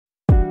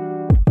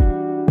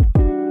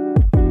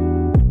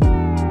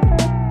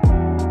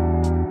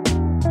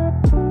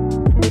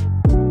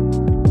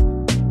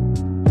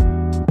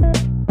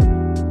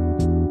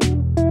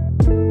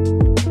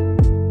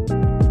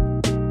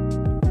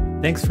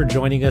Thanks for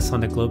joining us on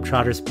the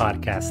Globetrotters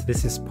podcast.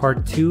 This is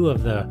part 2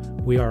 of the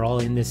We Are All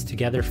in This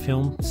Together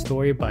film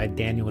story by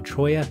Daniel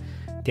Troia.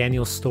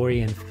 Daniel's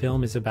story in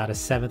film is about a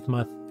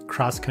 7-month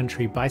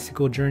cross-country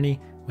bicycle journey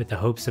with the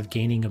hopes of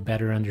gaining a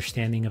better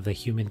understanding of the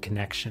human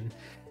connection.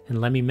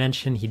 And let me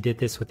mention, he did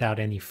this without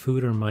any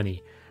food or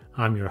money.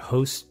 I'm your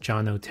host,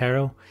 John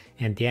Otero.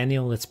 And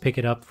Daniel, let's pick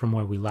it up from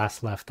where we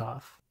last left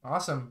off.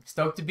 Awesome.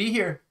 Stoked to be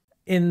here.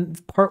 In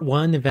part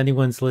 1, if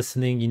anyone's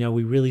listening,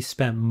 we really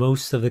spent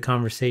most of the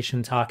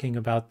conversation talking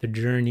about the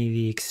journey,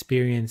 the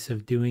experience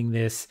of doing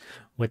this,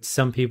 what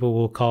some people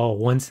will call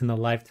once in a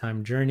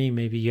lifetime journey.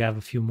 Maybe you have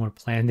a few more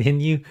planned in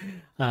you.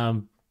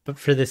 But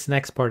for this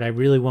next part, I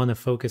really want to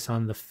focus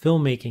on the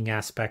filmmaking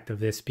aspect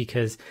of this,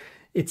 because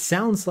it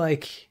sounds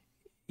like,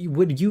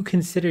 would you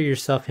consider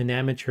yourself an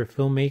amateur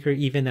filmmaker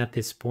even at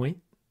this point?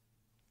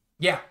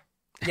 Yeah,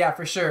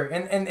 for sure.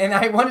 And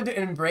I wanted to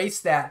embrace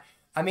that.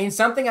 I mean,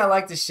 something I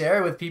like to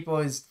share with people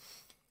is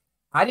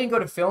I didn't go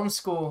to film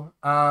school.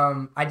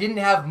 I didn't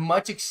have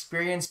much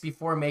experience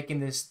before making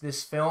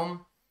this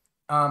film.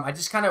 I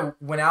just kind of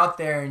went out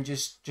there and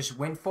just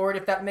went for it,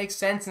 if that makes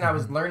sense. And I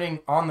was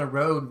learning on the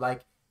road,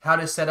 like how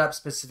to set up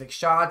specific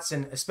shots,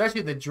 and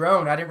especially the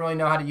drone. I didn't really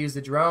know how to use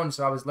the drone,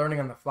 so I was learning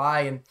on the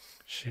fly. And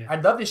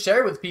I'd love to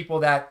share with people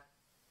that,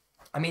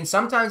 I mean,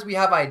 sometimes we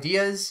have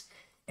ideas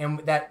and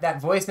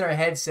that voice in our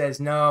head says,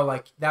 no,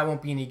 like that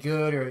won't be any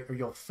good, or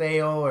you'll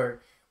fail,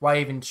 or why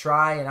even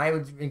try? And I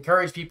would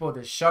encourage people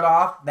to shut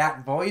off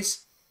that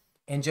voice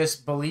and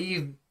just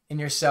believe in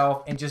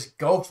yourself and just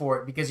go for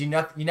it, because you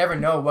never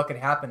know what could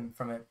happen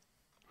from it.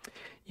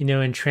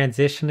 And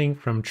transitioning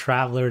from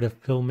traveler to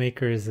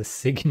filmmaker is a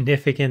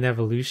significant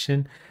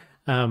evolution.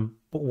 But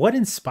what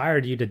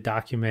inspired you to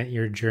document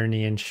your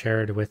journey and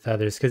share it with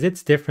others? Because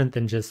it's different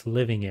than just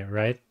living it,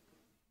 right?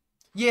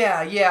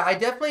 Yeah. I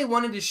definitely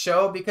wanted to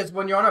show, because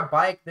when you're on a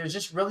bike, there's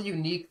just really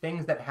unique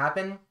things that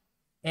happen.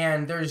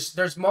 And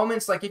there's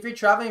moments like if you're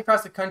traveling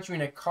across the country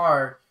in a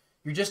car,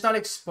 you're just not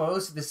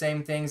exposed to the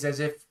same things as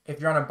if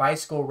you're on a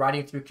bicycle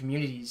riding through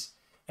communities.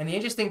 And the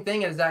interesting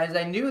thing is that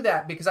I knew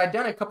that because I'd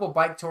done a couple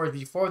bike tours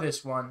before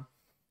this one.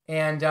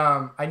 And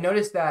I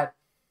noticed that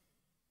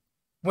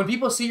when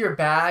people see your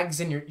bags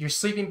and your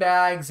sleeping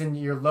bags and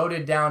your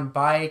loaded down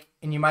bike,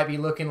 and you might be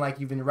looking like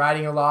you've been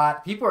riding a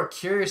lot, people are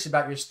curious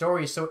about your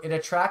story, so it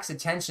attracts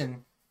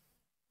attention.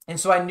 And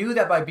so I knew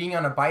that by being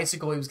on a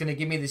bicycle, it was going to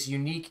give me this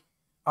unique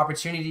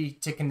opportunity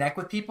to connect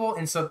with people.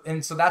 And so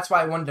that's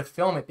why I wanted to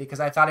film it, because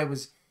I thought it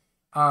was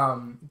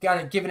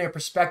giving a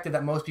perspective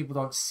that most people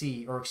don't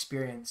see or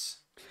experience.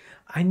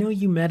 I know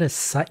you met a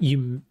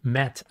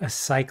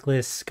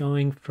cyclist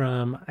going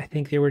from, I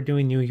think they were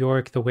doing New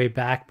York the way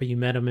back, but you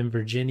met him in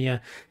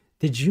Virginia.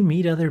 Did you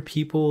meet other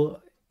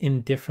people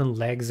in different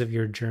legs of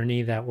your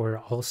journey that were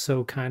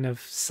also kind of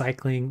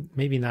cycling,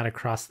 maybe not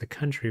across the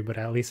country, but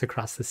at least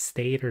across the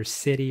state or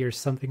city or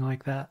something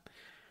like that?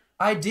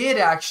 I did,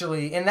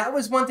 actually. And that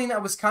was one thing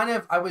that was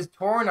I was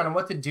torn on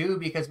what to do,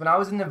 because when I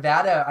was in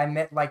Nevada, I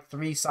met like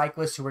 3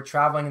 cyclists who were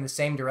traveling in the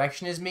same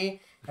direction as me.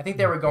 I think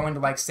they were going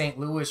to like St.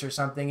 Louis or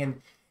something,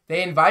 and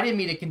they invited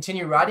me to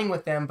continue riding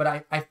with them,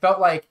 but I felt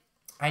like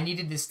I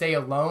needed to stay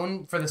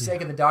alone for the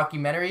sake of the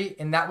documentary.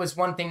 And that was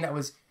one thing it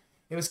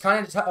was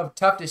kind of a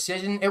tough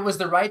decision. It was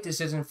the right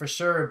decision for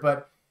sure,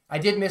 but I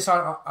did miss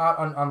out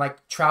on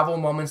like travel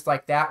moments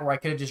like that where I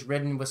could have just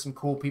ridden with some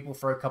cool people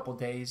for a couple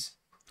days.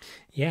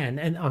 Yeah,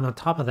 and on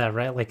top of that,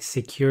 right, like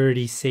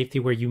security, safety,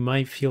 where you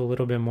might feel a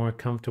little bit more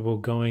comfortable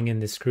going in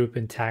this group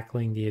and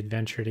tackling the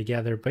adventure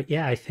together. But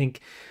yeah, I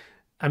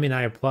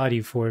applaud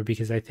you for it,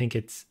 because I think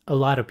it's a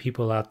lot of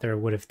people out there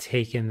would have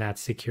taken that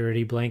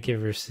security blanket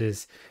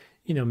versus,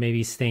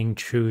 maybe staying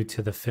true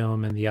to the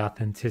film and the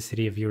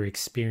authenticity of your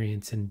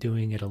experience and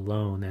doing it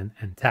alone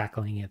and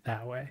tackling it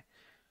that way.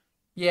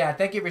 Yeah,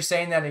 thank you for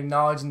saying that,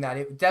 acknowledging that.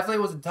 It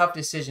definitely was a tough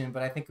decision,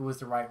 but I think it was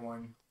the right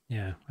one.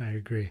 Yeah, I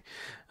agree.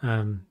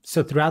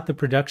 So throughout the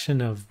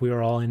production of We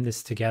Are All in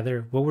This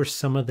Together, what were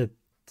some of the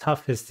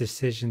toughest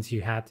decisions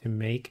you had to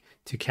make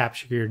to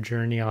capture your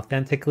journey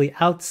authentically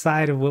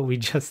outside of what we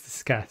just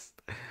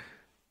discussed?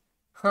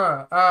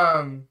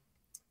 I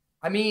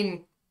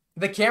mean,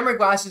 the camera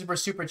glasses were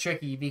super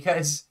tricky,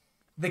 because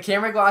the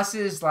camera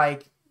glasses,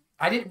 like,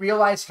 I didn't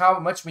realize how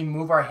much we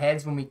move our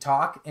heads when we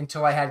talk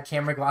until I had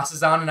camera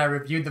glasses on and I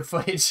reviewed the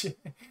footage.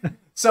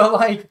 So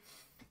like,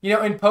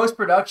 in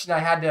post-production, I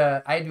had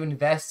to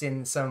invest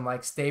in some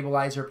like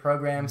stabilizer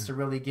programs to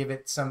really give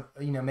it some,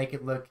 make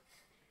it look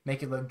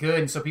good.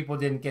 And so people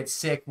didn't get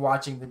sick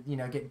watching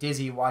get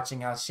dizzy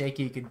watching how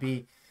shaky it could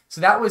be. So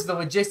that was the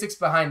logistics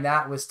behind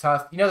that was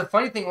tough. The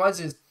funny thing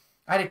is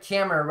I had a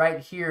camera right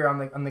here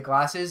on the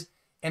glasses,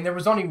 and there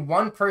was only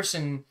one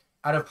person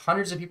out of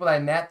hundreds of people that I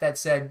met that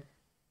said,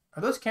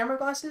 "Are those camera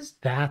glasses?"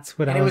 That's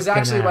what and I was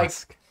actually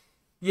ask. Like,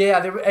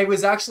 yeah, it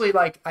was actually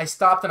like I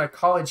stopped on a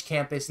college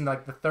campus, and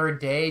like the 3rd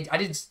day,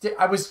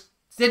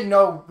 didn't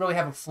know really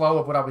have a flow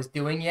of what I was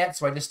doing yet,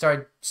 so I just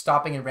started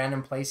stopping in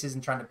random places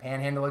and trying to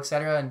panhandle,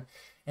 etc.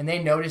 And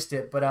they noticed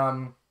it, but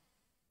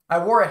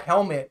I wore a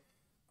helmet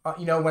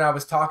you know, when I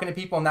was talking to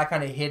people, and that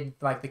kind of hid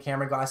like the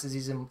camera glasses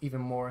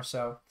even more.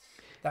 So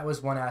that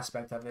was one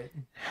aspect of it.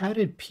 How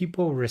did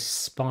people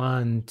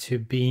respond to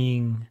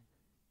being,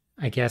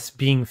 I guess,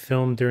 being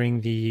filmed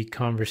during the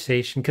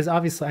conversation? Because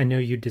obviously, I know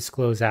you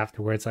disclose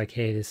afterwards, like,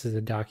 "Hey, this is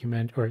a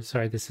document, or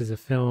sorry, this is a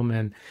film,"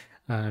 and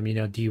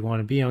do you want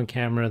to be on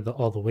camera?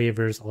 All the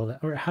waivers, all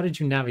that. Or how did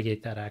you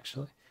navigate that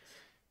actually?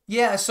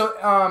 Yeah,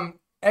 so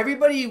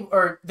everybody,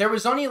 or there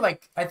was only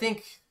like, I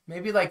think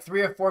maybe like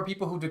 3 or 4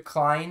 people who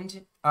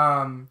declined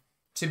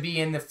to be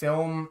in the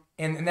film,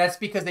 and that's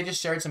because they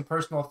just shared some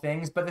personal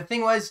things. But the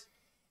thing was,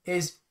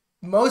 is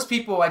most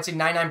people, I'd say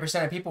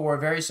 99% of people were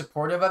very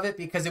supportive of it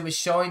because it was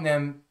showing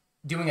them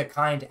doing a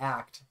kind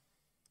act,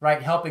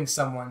 right? Helping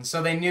someone.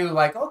 So they knew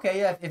like, okay,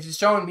 yeah, if it's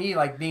showing me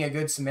like being a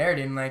good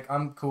Samaritan, like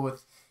I'm cool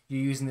with you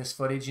using this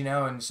footage, you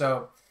know? And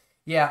so,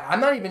 yeah, I'm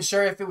not even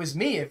sure if it was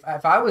me.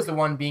 If I was the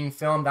one being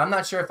filmed, I'm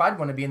not sure if I'd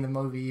want to be in the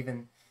movie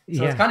even.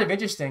 So it's Yeah, kind of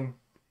interesting.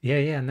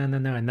 yeah, no, no,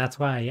 no, and that's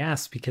why I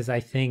asked because I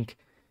think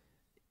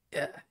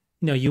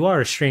no, you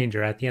are a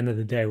stranger at the end of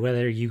the day,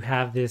 whether you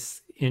have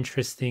this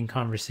interesting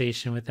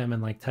conversation with them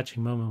and like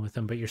touching moment with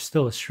them, but you're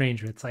still a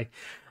stranger. It's like,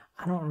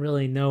 I don't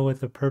really know what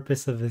the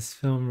purpose of this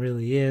film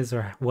really is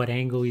or what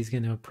angle he's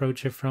going to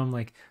approach it from.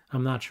 Like,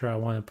 I'm not sure I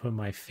want to put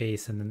my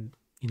face and then,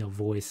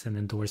 voice and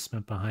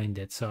endorsement behind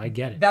it. So I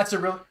get it. That's a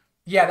real,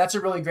 yeah, that's a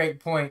really great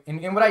point.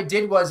 And what I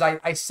did was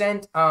I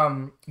sent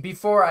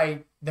before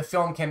the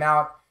film came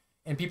out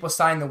and people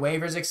signed the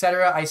waivers,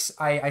 etc.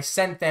 I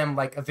sent them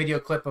like a video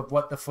clip of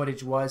what the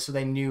footage was, so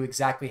they knew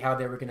exactly how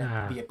they were going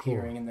to be Cool.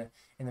 appearing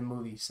in the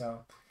movie.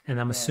 So And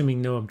I'm yeah,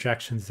 assuming no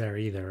objections there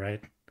either,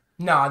 right?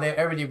 no,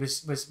 everybody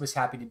was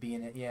happy to be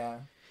in it. Yeah.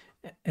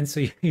 And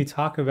so you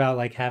talk about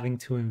like having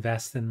to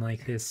invest in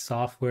like this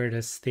software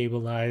to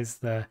stabilize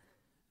the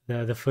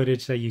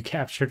footage that you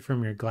captured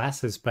from your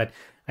glasses, but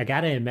I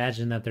gotta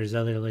imagine that there's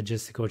other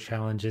logistical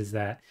challenges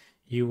that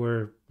you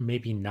were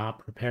maybe not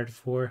prepared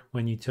for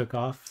when you took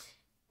off.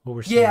 What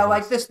were some Yeah, of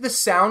like those? this, the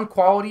sound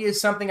quality is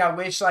something I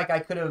wish like I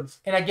could have.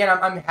 And again,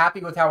 I'm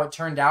happy with how it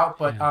turned out,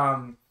 but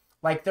Yeah.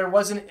 like there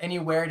wasn't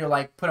anywhere to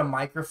like put a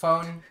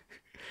microphone.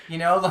 You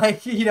know,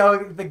 like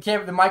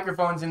the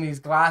microphones in these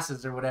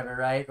glasses or whatever,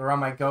 right? Or on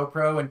my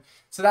GoPro, and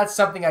so that's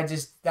something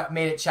that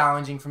made it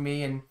challenging for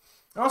me, and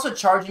also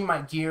charging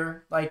my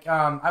gear. Like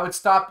I would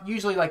stop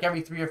usually like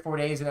every 3 or 4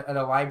 days at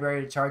a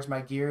library to charge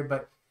my gear,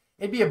 but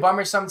it'd be a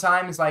bummer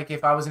sometimes. Like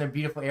if I was in a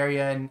beautiful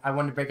area and I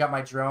wanted to break out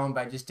my drone,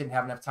 but I just didn't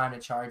have enough time to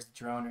charge the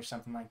drone or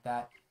something like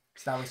that.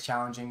 So that was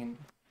challenging. And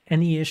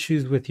Any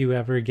issues with you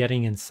ever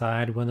getting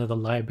inside one of the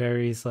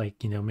libraries,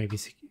 like, maybe,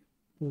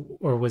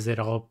 or was it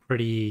all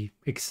pretty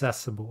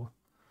accessible?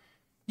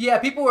 yeah,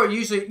 people were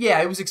usually,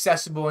 yeah, it was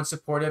accessible and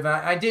supportive.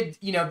 And I did,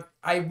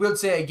 I would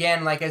say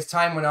again, like as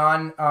time went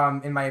on,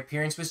 and my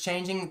appearance was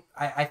changing,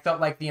 I felt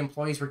like the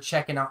employees were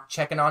checking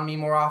on me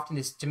more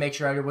often to make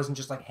sure I wasn't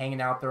just like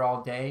hanging out there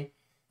all day.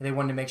 They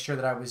wanted to make sure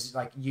that I was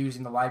like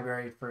using the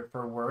library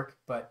for work.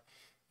 But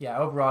yeah,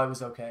 overall it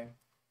was okay.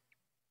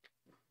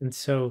 And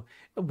so,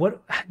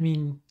 what I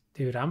mean,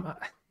 dude,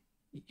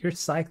 you're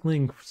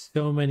cycling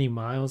so many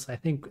miles. I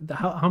think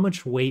how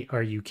much weight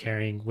are you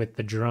carrying with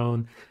the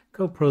drone?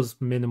 GoPro's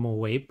minimal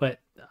weight, but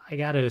I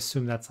gotta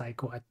assume that's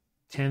like what,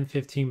 10,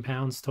 15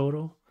 pounds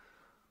total?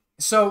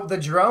 So the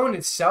drone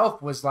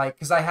itself was like,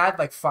 because I had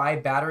like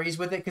 5 batteries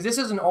with it, because this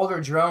is an older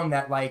drone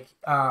that like,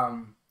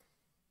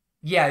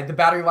 yeah, the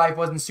battery life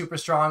wasn't super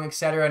strong,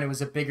 etc., and it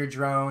was a bigger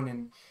drone,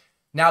 and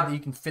now that you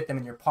can fit them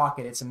in your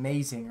pocket, it's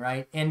amazing,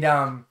 right?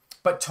 And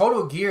but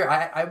total gear,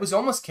 I was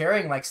almost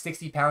carrying like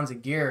 60 pounds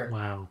of gear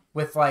Wow.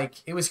 with like,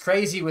 it was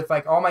crazy with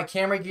like all my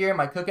camera gear,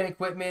 my cooking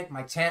equipment,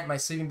 my tent, my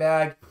sleeping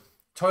bag,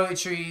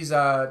 toiletries,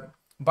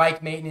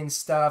 bike maintenance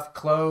stuff,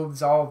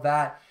 clothes, all of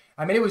that.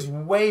 I mean, it was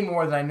way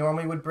more than I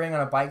normally would bring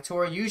on a bike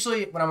tour.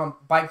 Usually, when I'm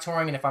bike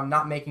touring and if I'm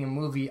not making a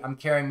movie, I'm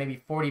carrying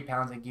maybe 40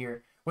 pounds of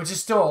gear, which is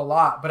still a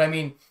lot. But I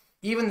mean,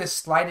 even the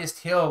slightest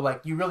hill,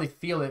 like you really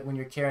feel it when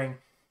you're carrying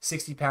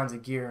 60 pounds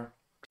of gear.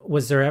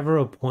 Was there ever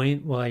a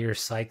point while you're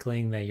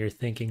cycling that you're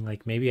thinking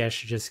like maybe I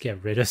should just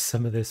get rid of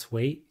some of this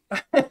weight?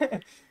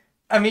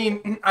 I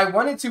mean, I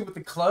wanted to with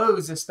the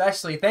clothes,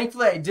 especially.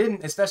 Thankfully, I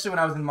didn't, especially when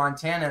I was in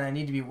Montana and I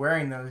need to be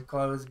wearing those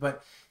clothes.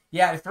 But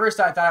yeah, at first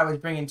I thought I was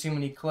bringing too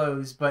many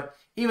clothes. But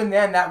even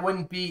then, that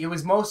wouldn't be, it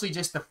was mostly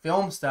just the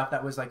film stuff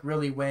that was like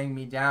really weighing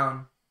me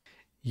down.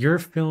 Your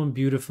film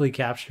beautifully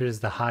captures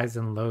the highs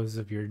and lows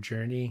of your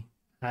journey.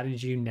 How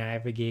did you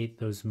navigate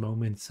those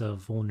moments of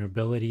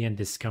vulnerability and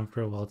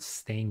discomfort while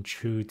staying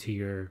true to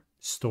your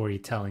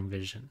storytelling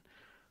vision?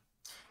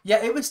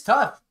 Yeah, it was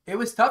tough. It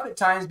was tough at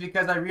times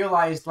because I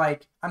realized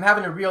like I'm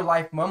having a real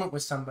life moment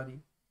with somebody.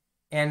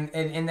 And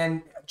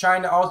then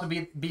trying to also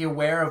be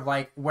aware of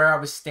like where I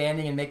was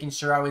standing and making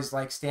sure I was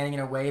like standing in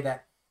a way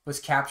that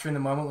was capturing the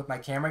moment with my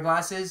camera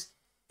glasses.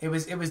 It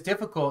was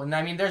difficult. And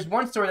I mean, there's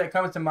one story that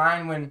comes to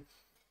mind when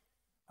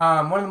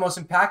one of the most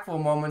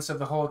impactful moments of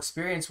the whole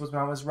experience was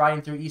when I was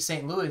riding through East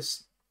St.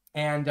 Louis,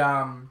 and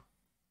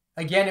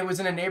again, it was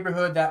in a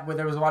neighborhood that where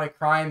there was a lot of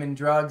crime and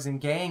drugs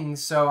and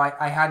gangs. So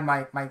I had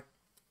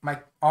my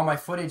all my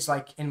footage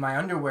like in my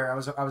underwear. I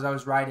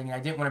was riding, and I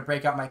didn't want to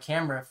break out my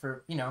camera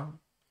for,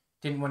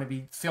 didn't want to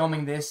be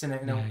filming this Yeah,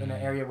 in yeah, an yeah.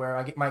 area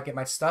where might get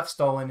my stuff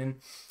stolen.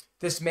 And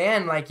this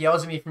man like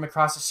yells at me from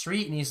across the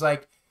street, and he's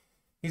like,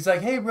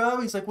 "Hey, bro,"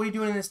 he's like, "What are you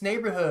doing in this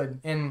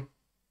neighborhood?" And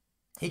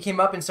he came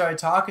up and started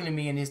talking to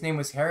me, and his name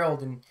was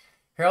Harold, and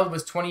Harold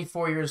was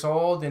 24 years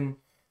old, and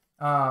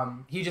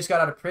he just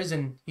got out of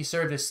prison. He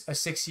served a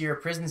 6-year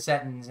prison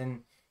sentence,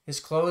 and his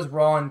clothes were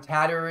all in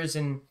tatters,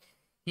 and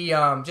he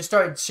just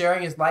started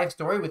sharing his life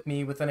story with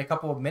me within a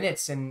couple of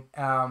minutes. And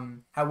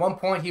at one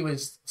point, he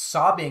was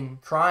sobbing,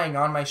 crying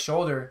on my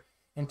shoulder,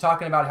 and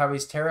talking about how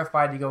he's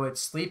terrified to go to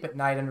sleep at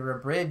night under a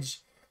bridge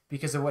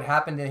because of what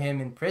happened to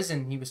him in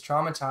prison. He was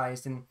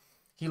traumatized, and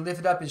he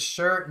lifted up his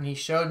shirt and he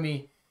showed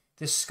me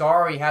this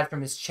scar he had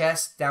from his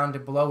chest down to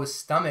below his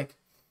stomach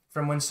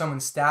from when someone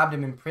stabbed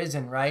him in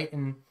prison, right?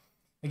 And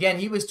again,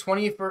 he was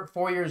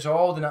 24 years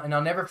old, and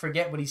I'll never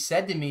forget what he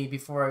said to me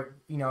before,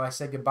 I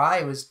said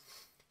goodbye.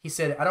 He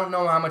said, "I don't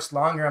know how much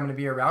longer I'm going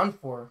to be around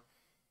for."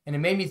 And it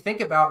made me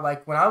think about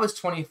like when I was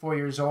 24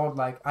 years old,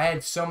 like I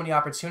had so many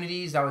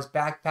opportunities. I was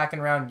backpacking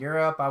around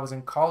Europe. I was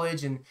in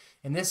college, and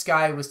this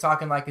guy was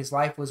talking like his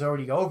life was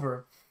already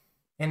over.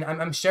 And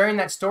I'm sharing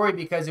that story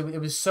because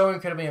it was so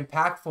incredibly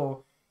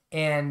impactful.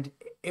 And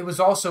it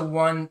was also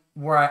one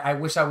where I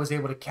wish I was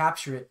able to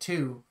capture it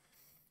too.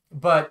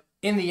 But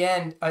in the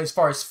end, as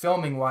far as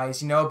filming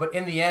wise, but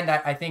in the end,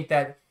 I think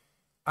that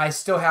I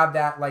still have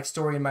that like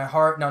story in my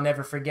heart, and I'll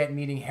never forget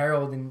meeting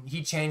Harold, and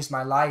he changed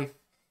my life.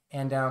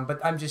 And but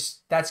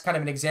that's kind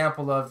of an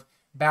example of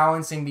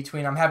balancing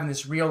between I'm having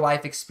this real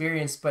life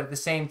experience, but at the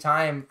same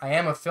time I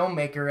am a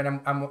filmmaker,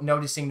 and I'm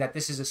noticing that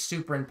this is a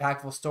super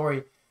impactful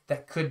story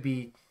that could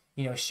be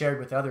shared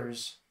with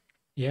others.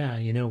 Yeah,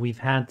 we've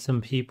had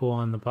some people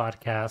on the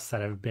podcast that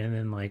have been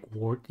in like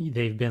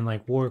they've been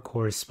like war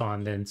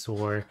correspondents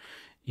or,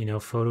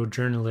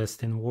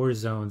 photojournalists in war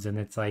zones. And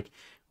it's like,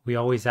 we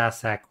always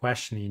ask that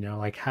question,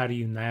 like, how do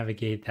you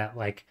navigate that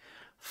like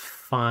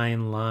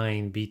fine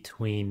line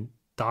between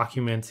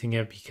documenting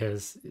it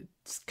because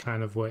it's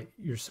kind of what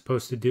you're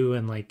supposed to do,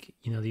 and like,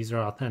 these are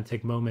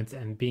authentic moments,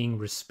 and being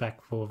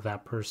respectful of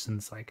that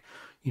person's like,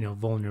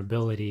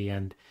 vulnerability.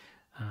 And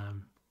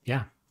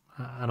yeah,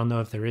 I don't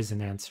know if there is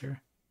an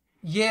answer.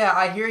 Yeah,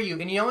 I hear you.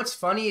 And what's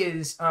funny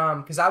is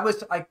because I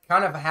was like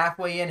kind of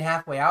halfway in,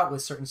 halfway out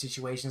with certain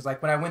situations.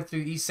 Like when I went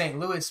through East St.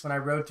 Louis, when I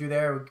rode through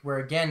there, where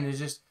again there's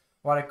just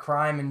a lot of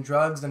crime and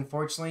drugs,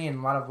 unfortunately, and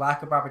a lot of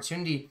lack of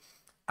opportunity.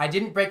 I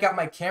didn't break out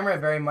my camera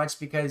very much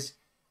because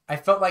I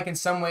felt like in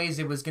some ways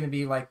it was going to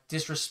be like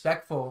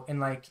disrespectful and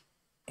like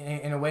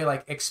in a way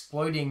like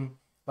exploiting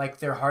like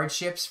their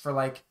hardships for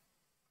like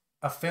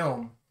a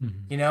film,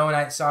 Mhm. And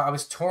I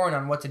was torn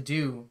on what to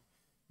do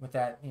with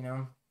that.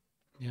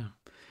 Yeah.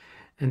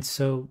 And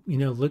so,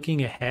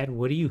 looking ahead,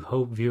 what do you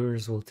hope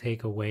viewers will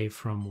take away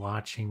from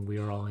watching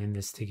We're All in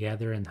This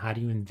Together? And how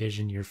do you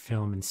envision your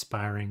film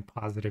inspiring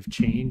positive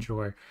change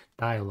or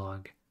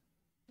dialogue?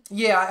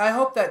 Yeah, I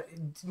hope that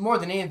more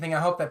than anything, I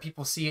hope that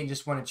people see it and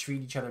just want to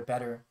treat each other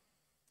better.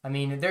 I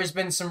mean, there's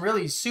been some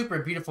really super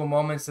beautiful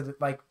moments of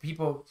like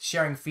people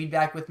sharing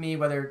feedback with me,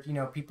 whether,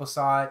 people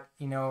saw it,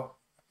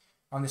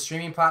 on the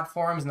streaming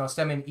platforms, and they'll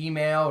send me an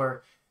email,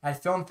 or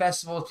at film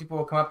festivals, people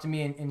will come up to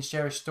me and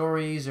share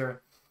stories,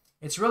 or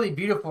it's really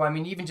beautiful. I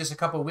mean, even just a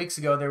couple of weeks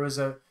ago, there was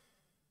a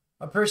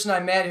person I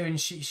met who, and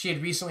she had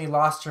recently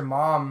lost her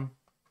mom,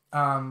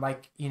 and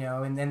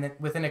then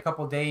within a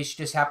couple of days, she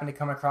just happened to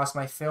come across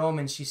my film,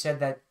 and she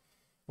said that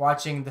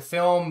watching the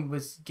film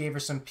gave her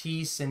some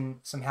peace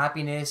and some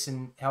happiness,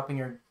 and helping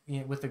her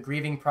with the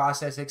grieving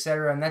process,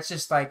 etc. And that's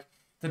just like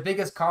the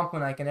biggest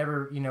compliment I can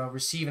ever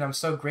receive, and I'm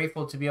so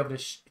grateful to be able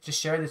to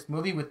share this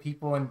movie with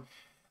people. And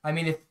I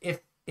mean,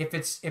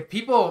 if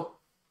people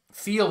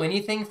feel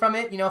anything from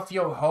it,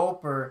 feel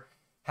hope or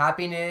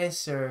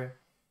happiness, or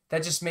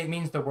that just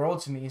means the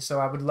world to me. So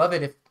I would love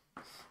it if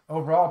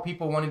overall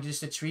people wanted just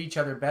to treat each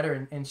other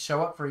better and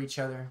show up for each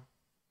other.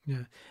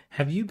 Yeah.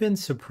 Have you been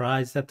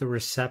surprised at the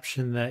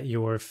reception that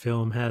your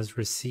film has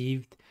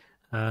received?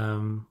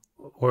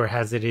 Or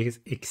has it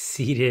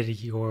exceeded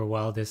your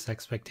wildest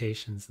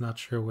expectations? Not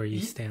sure where you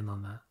stand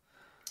on that.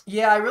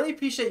 Yeah, I really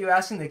appreciate you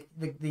asking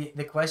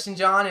the question,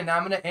 John, and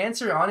I'm gonna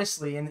answer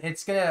honestly. And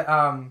it's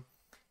gonna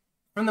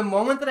from the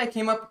moment that I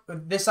came up,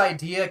 this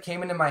idea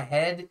came into my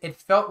head, it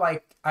felt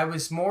like I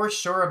was more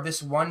sure of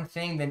this one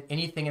thing than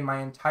anything in my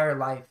entire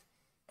life.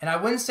 And I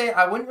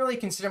wouldn't really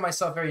consider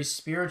myself very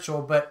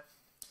spiritual, but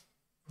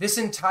this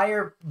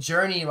entire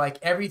journey, like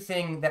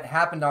everything that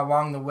happened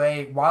along the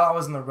way while I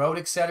was on the road,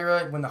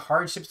 etc., when the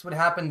hardships would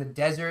happen, the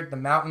desert, the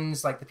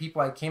mountains, like the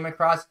people I came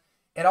across,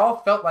 it all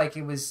felt like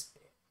it was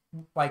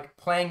like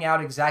playing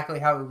out exactly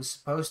how it was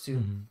supposed to.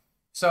 Mhm.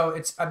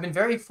 So I've been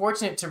very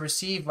fortunate to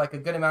receive like a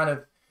good amount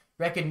of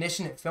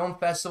recognition at film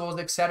festivals,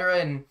 etc.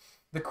 And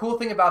the cool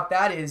thing about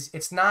that is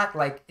it's not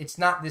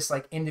this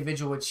like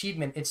individual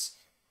achievement.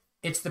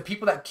 It's the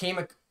people that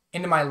came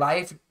into my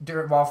life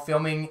while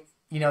filming,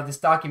 this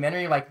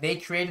documentary. Like they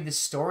created this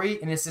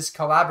story, and it's this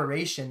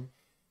collaboration.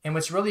 And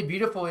what's really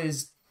beautiful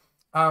is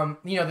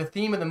the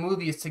theme of the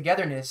movie is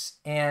togetherness,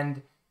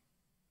 and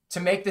to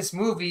make this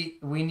movie,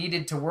 we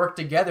needed to work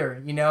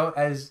together,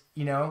 as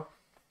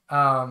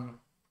um,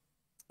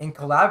 and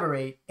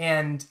collaborate.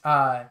 And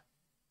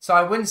so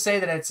I wouldn't say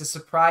that it's a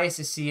surprise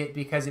to see it,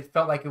 because it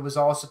felt like it was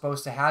all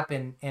supposed to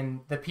happen.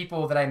 And the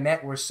people that I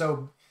met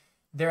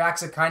their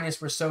acts of kindness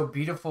were so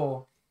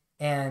beautiful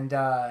and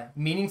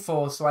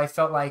meaningful. So I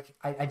felt like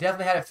I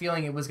definitely had a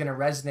feeling it was going to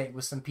resonate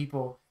with some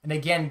people. And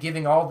again,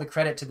 giving all the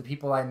credit to the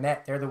people I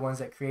met. They're the ones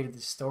that created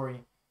this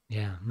story.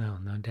 Yeah, no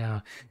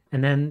doubt.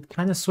 And then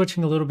kind of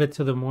switching a little bit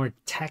to the more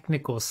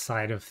technical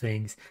side of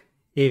things.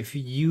 If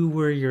you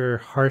were your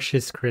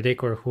harshest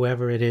critic, or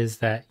whoever it is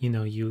that,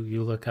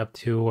 you look up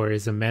to or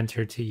is a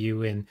mentor to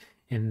you in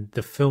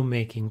the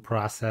filmmaking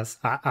process,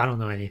 I don't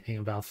know anything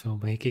about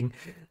filmmaking.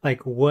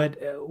 Like what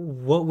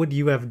would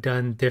you have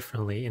done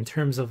differently in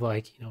terms of,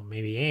 like,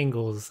 maybe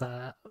angles?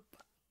 I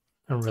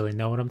don't really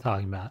know what I'm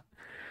talking about.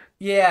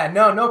 Yeah,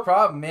 no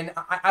problem. And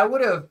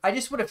I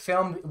just would have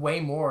filmed way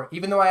more.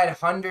 Even though I had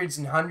hundreds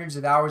and hundreds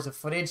of hours of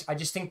footage, I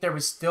just think there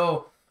was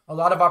still a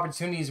lot of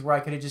opportunities where I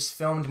could have just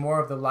filmed more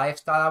of the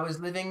lifestyle I was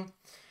living.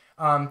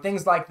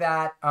 Things like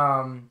that.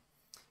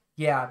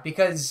 Yeah,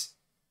 because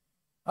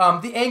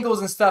the angles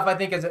and stuff, I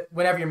think,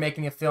 whenever you're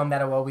making a film,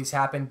 that'll always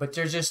happen. But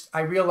I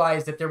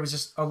realized that there was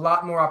just a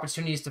lot more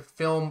opportunities to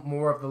film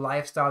more of the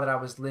lifestyle that I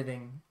was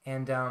living.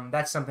 And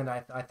that's something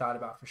that I thought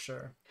about for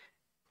sure.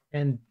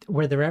 And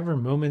were there ever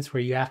moments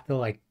where you have to,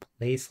 like,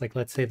 place, like,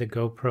 let's say the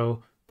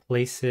GoPro,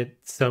 place it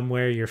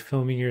somewhere, you're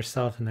filming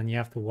yourself, and then you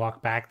have to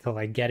walk back to,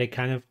 like, get it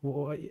kind of,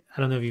 I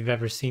don't know if you've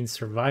ever seen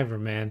Survivor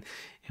Man,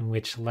 in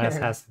which Les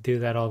has to do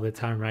that all the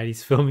time, right?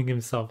 He's filming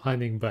himself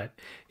hunting, but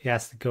he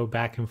has to go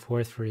back and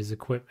forth for his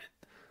equipment.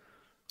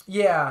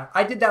 Yeah,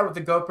 I did that with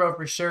the GoPro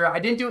for sure. I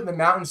didn't do it in the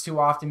mountains too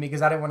often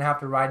because I didn't want to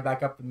have to ride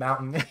back up the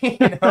mountain, you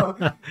know.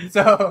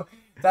 So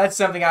that's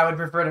something I would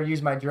prefer to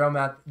use my drone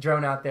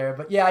out there.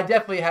 But yeah, I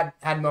definitely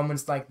had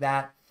moments like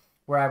that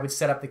where I would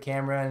set up the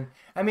camera, and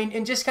I mean,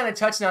 and just kind of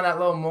touching on that a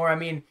little more. I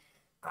mean,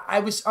 I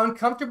was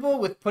uncomfortable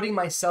with putting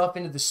myself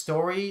into the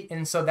story,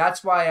 and so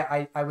that's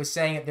why I was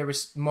saying that there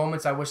was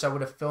moments I wish I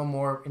would have filmed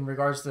more in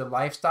regards to the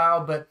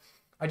lifestyle, but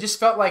I just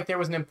felt like there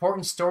was an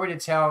important story to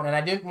tell, and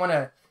I didn't want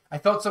to. I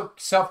felt so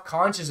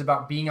self-conscious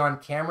about being on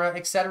camera,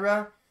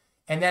 etc.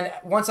 And then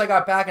once I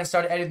got back and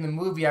started editing the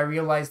movie, I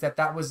realized that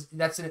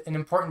that's an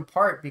important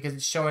part because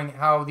it's showing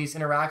how these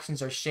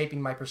interactions are shaping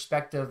my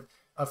perspective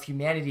of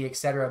humanity,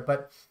 etc.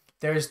 But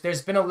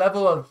there's been a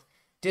level of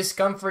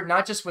discomfort,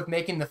 not just with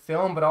making the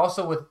film, but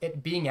also with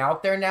it being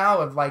out there now.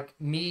 Of like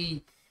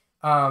me,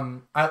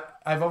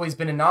 I've always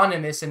been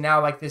anonymous, and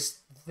now like this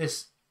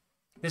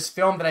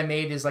film that I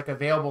made is like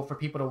available for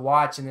people to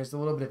watch, and there's a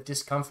little bit of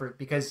discomfort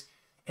because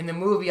in the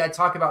movie I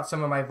talk about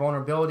some of my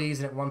vulnerabilities,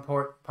 and at one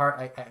part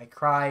I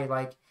cry,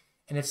 like,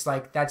 and it's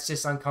like that's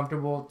just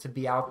uncomfortable to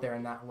be out there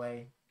in that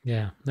way.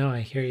 Yeah, no, I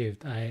hear you.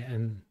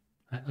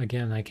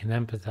 Again, I can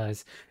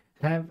empathize.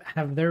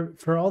 Have there,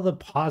 for all the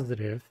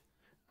positive,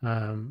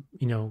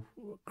 you know,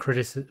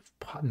 criticism,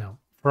 no,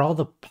 for all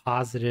the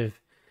positive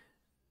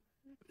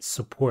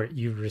support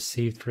you've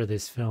received for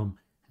this film,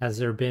 has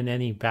there been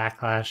any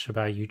backlash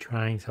about you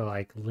trying to,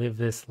 like, live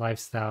this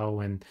lifestyle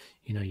when,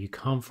 you know, you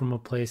come from a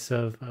place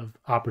of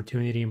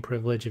opportunity and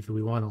privilege, if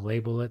we want to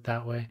label it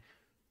that way?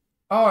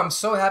 Oh, I'm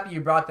so happy you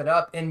brought that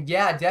up. And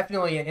yeah,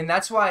 definitely. And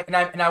that's why, and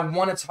I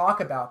want to talk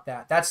about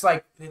that. That's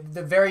like at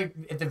the very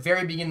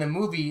beginning of the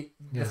movie,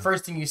 the Yeah.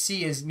 first thing you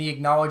see is me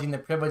acknowledging the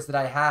privilege that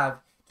I have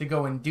to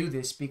go and do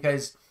this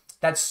because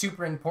that's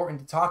super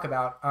important to talk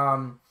about.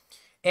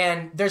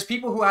 And there's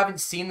people who haven't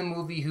seen the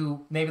movie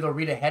who maybe they'll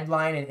read a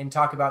headline and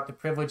talk about the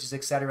privileges,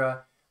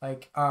 etc.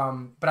 Like,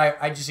 but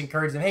I just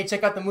encourage them, hey,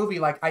 check out the movie.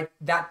 Like,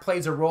 that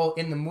plays a role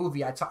in the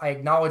movie. I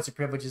acknowledge the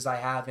privileges I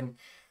have, and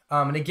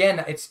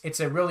again, it's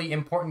a really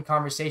important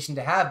conversation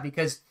to have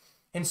because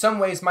in some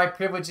ways my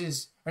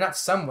privileges, or not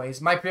some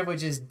ways, my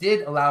privileges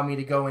did allow me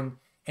to go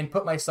and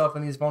put myself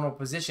in these vulnerable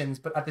positions.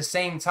 But at the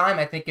same time,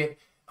 I think it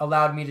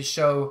allowed me to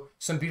show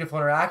some beautiful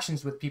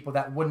interactions with people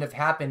that wouldn't have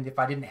happened if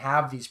I didn't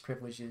have these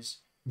privileges.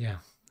 Yeah,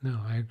 no,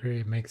 I agree.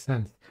 It makes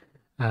sense.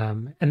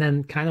 And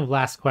then kind of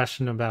last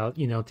question about,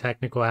 you know,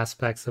 technical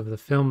aspects of the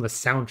film, the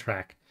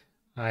soundtrack.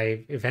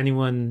 If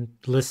anyone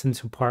listened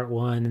to part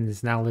one and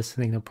is now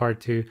listening to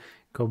part two,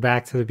 go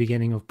back to the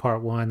beginning of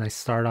part one. I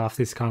start off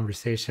this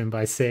conversation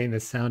by saying the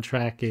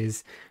soundtrack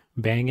is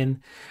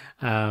banging.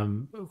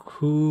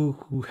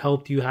 Who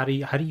helped you? How do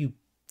you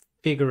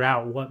figure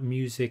out what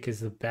music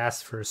is the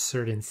best for a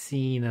certain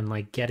scene and,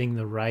 like, getting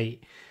the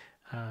right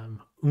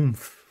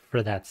oomph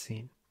for that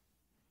scene?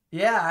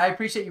 Yeah, I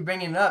appreciate you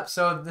bringing it up.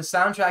 So the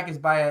soundtrack is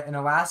by an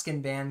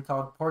Alaskan band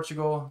called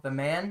Portugal the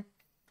Man,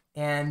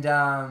 and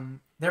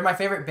they're my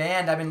favorite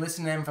band. I've been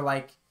listening to them for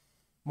like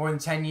more than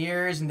 10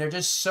 years, and they're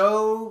just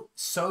so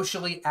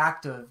socially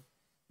active.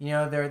 You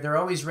know, they're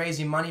always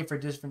raising money for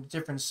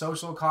different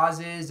social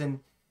causes, and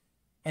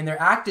their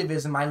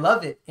activism, I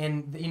love it.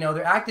 And you know,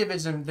 their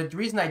activism, the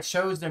reason I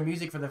chose their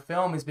music for the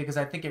film is because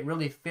I think it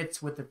really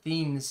fits with the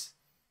themes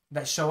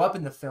that show up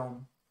in the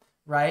film.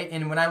 right?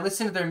 And when I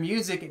listen to their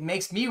music, it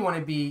makes me want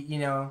to be,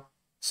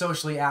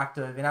 socially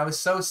active. And I was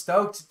so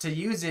stoked to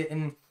use it.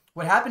 And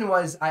what happened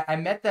was I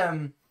met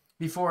them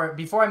before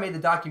I made the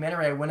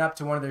documentary. I went up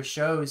to one of their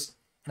shows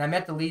and I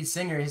met the lead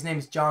singer. His name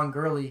is John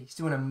Gurley. He's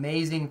doing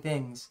amazing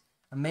things.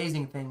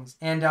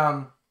 And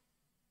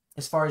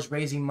as far as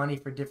raising money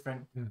for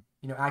different,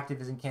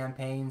 activism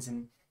campaigns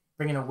and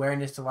bringing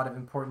awareness to a lot of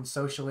important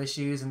social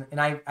issues. And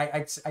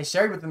I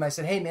shared with him, I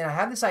said, hey man, I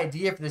have this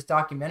idea for this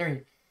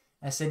documentary.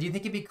 I said, do you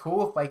think it'd be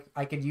cool if like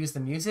I could use the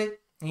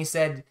music? And he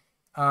said,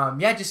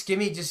 yeah,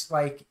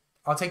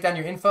 I'll take down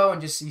your info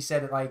and he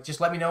said like,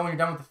 just let me know when you're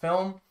done with the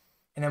film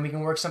and then we can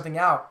work something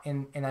out.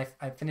 And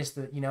I finished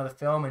the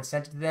film and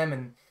sent it to them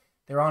and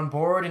they're on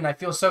board. And I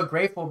feel so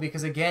grateful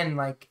because again,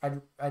 like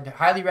I'd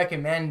highly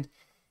recommend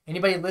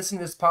anybody listening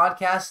to this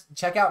podcast,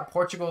 check out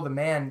Portugal the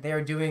Man. They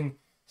are doing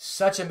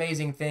such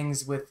amazing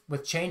things with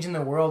changing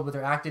the world with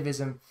their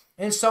activism.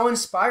 And it's so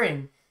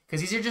inspiring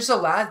because these are just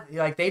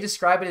like they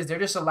describe it as they're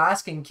just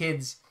Alaskan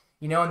kids,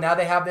 and now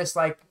they have this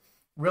like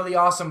really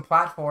awesome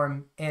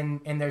platform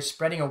and they're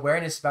spreading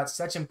awareness about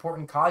such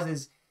important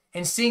causes.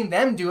 And seeing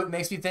them do it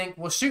makes me think,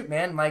 well, shoot,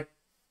 man, like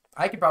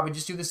I could probably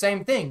just do the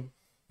same thing,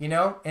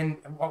 and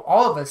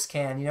all of us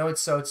can,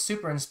 it's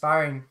super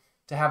inspiring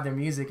to have their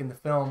music in the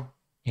film.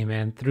 Hey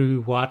man,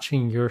 through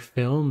watching your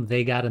film,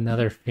 they got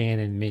another fan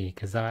in me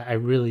because I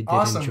really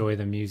did enjoy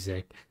the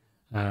music.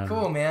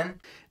 Cool, man.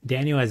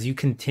 Daniel, as you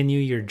continue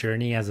your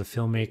journey as a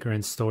filmmaker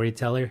and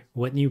storyteller,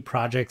 what new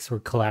projects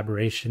or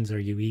collaborations are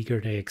you eager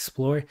to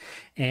explore?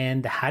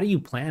 And how do you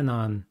plan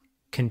on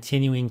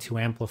continuing to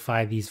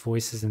amplify these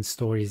voices and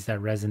stories that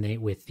resonate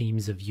with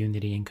themes of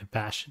unity and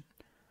compassion?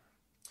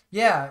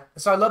 Yeah,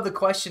 so I love the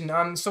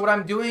question. So what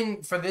I'm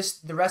doing for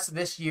the rest of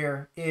this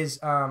year is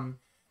I'm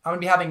going to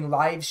be having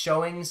live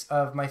showings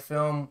of my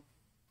film,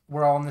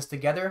 We're All in This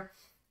Together.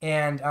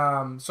 And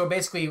so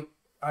basically,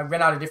 I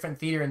rent out a different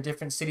theater in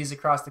different cities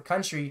across the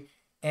country,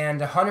 and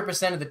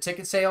 100% of the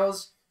ticket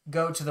sales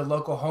go to the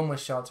local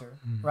homeless shelter,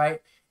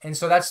 right? And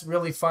so that's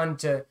really fun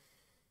to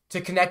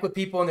connect with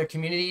people in their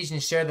communities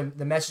and share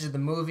the message of the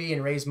movie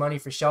and raise money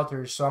for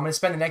shelters. So I'm going to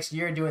spend the next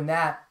year doing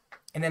that.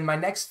 And then my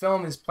next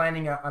film I'm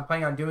planning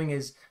on doing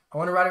is I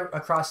want to ride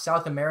across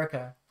South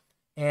America.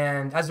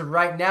 And as of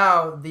right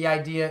now, the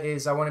idea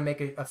is I want to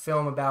make a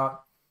film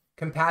about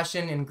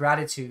compassion and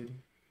gratitude,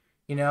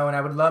 and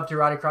I would love to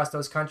ride across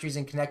those countries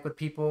and connect with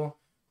people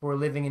who are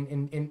living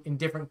in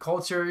different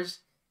cultures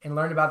and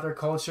learn about their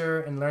culture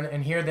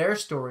and hear their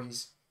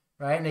stories,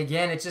 right? And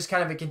again, it's just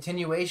kind of a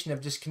continuation of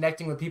just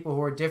connecting with people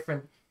who are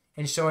different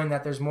and showing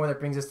that there's more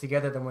that brings us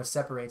together than what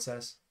separates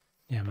us.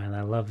 Yeah, man,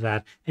 I love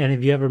that. And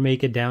if you ever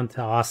make it down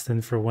to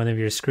Austin for one of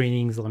your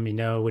screenings, let me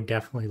know. Would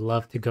definitely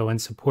love to go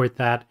and support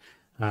that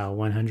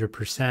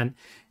 100%.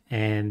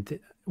 And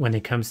when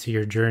it comes to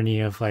your journey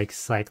of like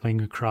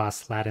cycling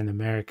across Latin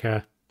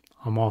America,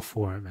 I'm all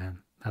for it, man.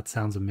 That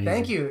sounds amazing.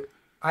 Thank you.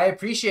 I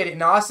appreciate it.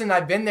 In Austin,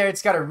 I've been there.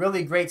 It's got a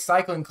really great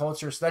cycling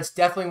culture. So that's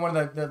definitely one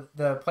of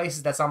the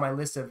places that's on my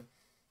list of,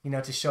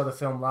 to show the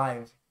film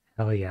live.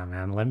 Hell yeah,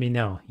 man. Let me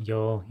know.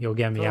 You'll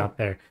get me out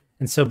there.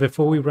 And so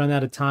before we run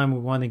out of time, we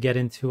want to get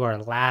into our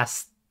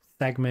last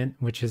segment,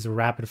 which is a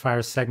rapid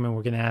fire segment.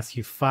 We're going to ask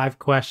you 5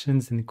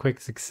 questions in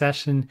quick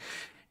succession.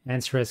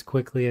 Answer as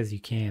quickly as you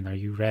can. Are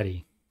you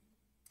ready?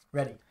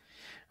 Ready.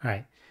 All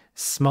right.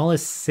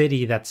 Smallest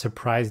city that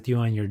surprised you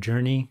on your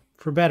journey,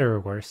 for better or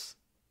worse?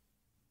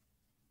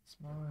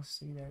 Smallest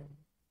city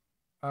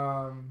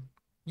that...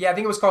 Yeah, I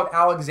think it was called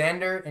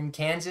Alexander in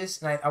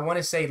Kansas. And I want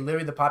to say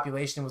literally the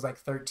population was like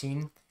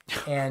 13.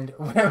 And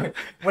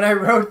when I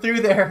rode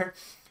through there,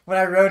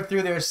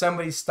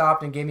 somebody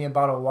stopped and gave me a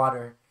bottle of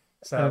water.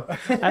 So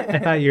I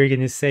thought you were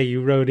going to say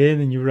you rode in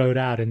and you rode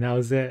out and that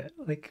was it.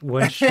 Like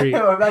one street.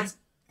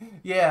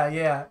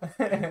 Yeah.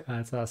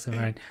 That's awesome. All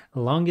right. The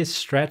longest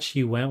stretch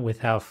you went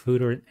without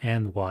food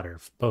and water,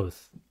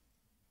 both.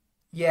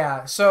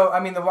 Yeah. So, I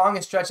mean, the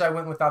longest stretch I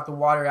went without the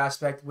water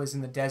aspect was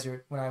in the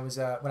desert when I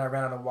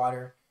ran out of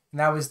water. And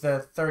that was the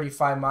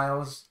 35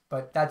 miles,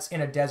 but that's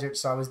in a desert.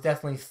 So I was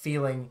definitely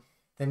feeling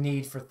the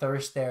need for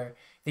thirst there.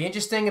 The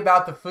interesting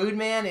about the food,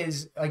 man,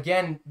 is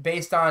again,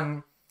 based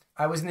on,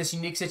 I was in this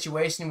unique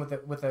situation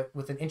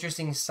with an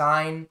interesting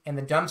sign and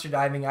the dumpster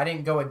diving. I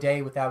didn't go a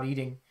day without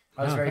eating.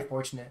 I was very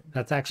fortunate.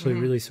 That's actually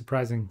really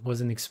surprising.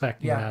 Wasn't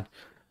expecting that.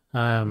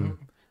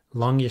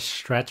 Longest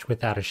stretch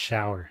without a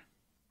shower.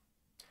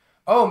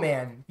 Oh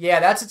man. Yeah,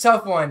 that's a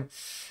tough one.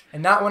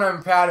 And not one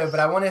I'm proud of, but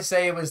I want to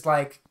say it was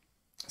like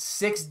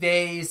 6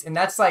 days, and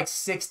that's like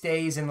 6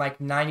 days in like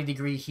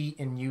 90-degree heat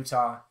in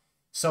Utah.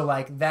 So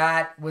like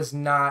that was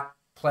not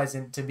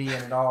pleasant to be in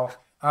at all.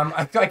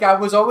 I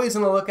was always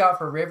on the lookout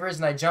for rivers,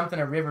 and I jumped in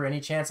a river any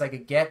chance I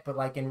could get, but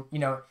like in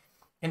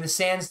the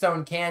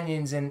sandstone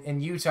canyons in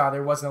Utah,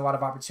 there wasn't a lot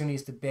of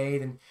opportunities to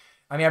bathe. And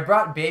I mean, I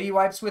brought baby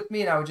wipes with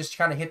me, and I would just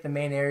kind of hit the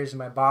main areas of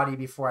my body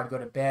before I'd go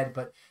to bed.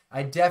 But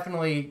I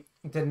definitely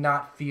did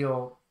not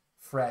feel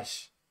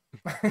fresh.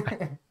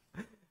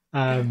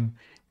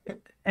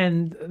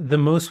 And the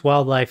most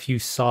wildlife you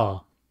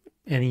saw,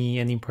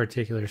 any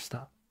particular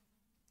stop?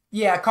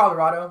 Yeah,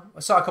 Colorado.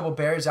 I saw a couple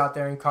bears out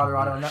there in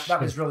Colorado, Oh, and that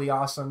shit. was really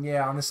awesome.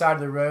 Yeah, on the side of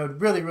the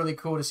road, really really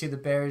cool to see the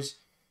bears.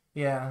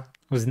 Yeah,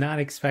 Was not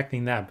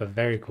expecting that, but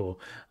very cool.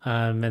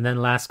 And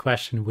then last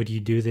question, would you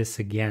do this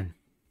again?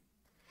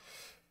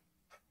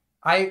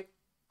 I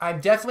I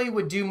definitely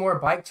would do more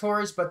bike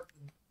tours, but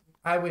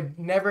I would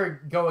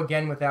never go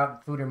again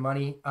without food or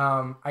money.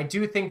 I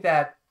do think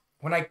that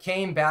when I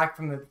came back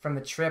from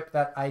the trip,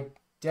 that I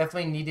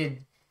definitely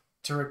needed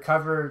to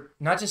recover,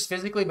 not just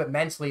physically but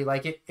mentally.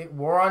 Like it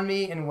wore on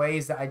me in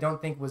ways that I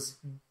don't think was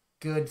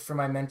good for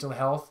my mental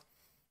health.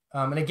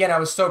 And again, I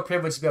was so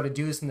privileged to be able to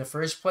do this in the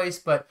first place,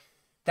 but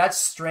that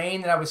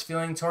strain that I was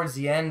feeling towards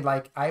the end,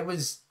 like I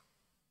was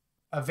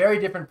a very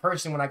different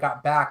person when I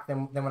got back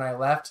than when I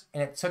left,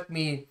 and it took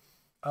me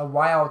a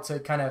while to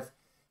kind of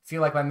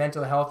feel like my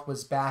mental health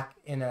was back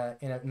in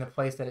the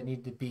place that it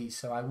needed to be.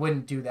 So I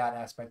wouldn't do that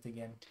aspect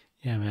again.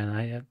 Yeah,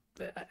 man.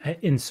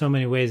 In so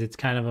many ways, it's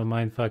kind of a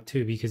mind fuck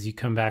too, because you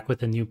come back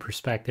with a new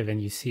perspective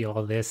and you see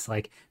all this,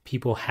 like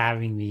people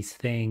having these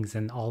things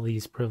and all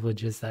these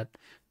privileges that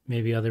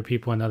maybe other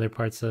people in other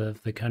parts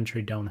of the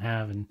country don't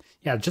have. And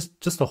yeah,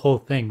 just the whole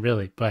thing,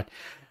 really. But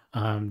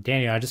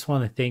Daniel, I just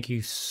want to thank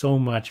you so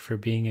much for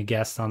being a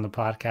guest on the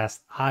podcast.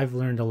 I've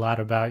learned a lot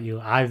about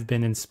you. I've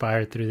been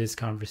inspired through this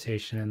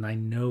conversation, and I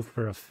know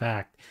for a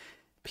fact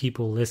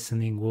people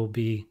listening will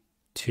be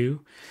too.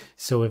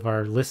 So if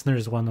our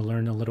listeners want to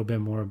learn a little bit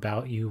more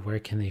about you, where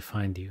can they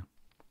find you?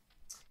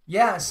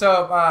 Yeah,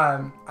 so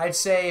I'd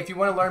say if you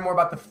want to learn more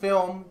about the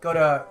film, go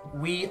to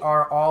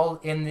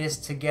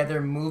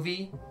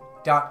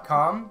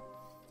weareallinthisttogethermovie.com.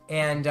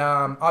 And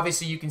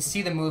obviously, you can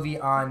see the movie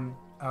on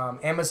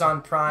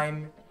Amazon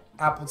Prime,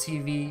 Apple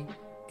TV,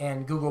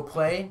 and Google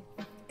Play.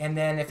 And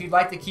then if you'd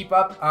like to keep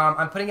up,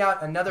 I'm putting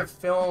out another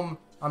film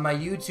on my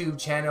YouTube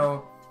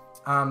channel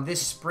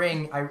this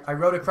spring. I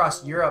rode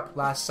across Europe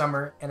last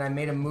summer, and I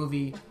made a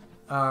movie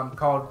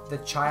called The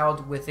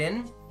Child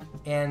Within.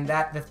 And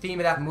that the theme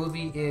of that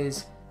movie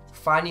is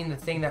finding the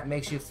thing that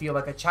makes you feel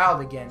like a child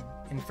again.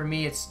 And for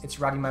me, it's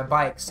riding my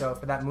bike. So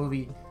for that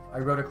movie, I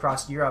rode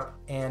across Europe.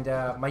 And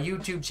my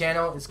YouTube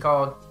channel is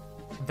called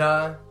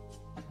The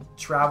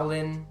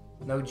Travelin',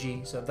 no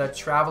G, so The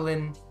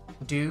Travelin'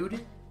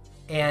 Dude.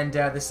 And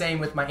the same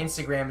with my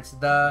Instagram, it's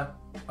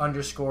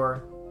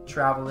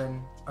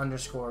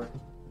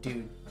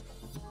the_travelin_dude.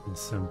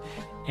 Awesome.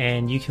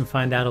 And you can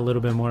find out a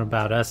little bit more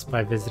about us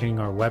by visiting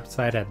our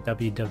website at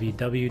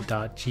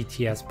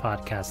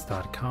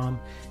www.gtspodcast.com.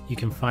 You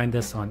can find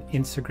us on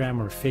Instagram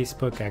or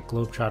Facebook at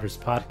Globetrotters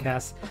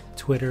Podcast,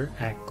 Twitter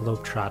at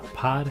Globetrot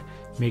Pod.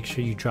 Make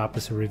sure you drop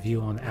us a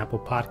review on Apple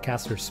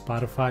Podcasts or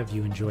Spotify if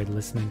you enjoyed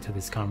listening to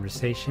this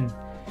conversation.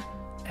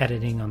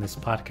 Editing on this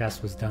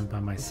podcast was done by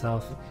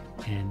myself.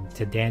 And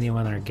to Daniel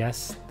and our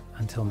guests,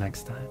 until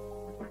next time.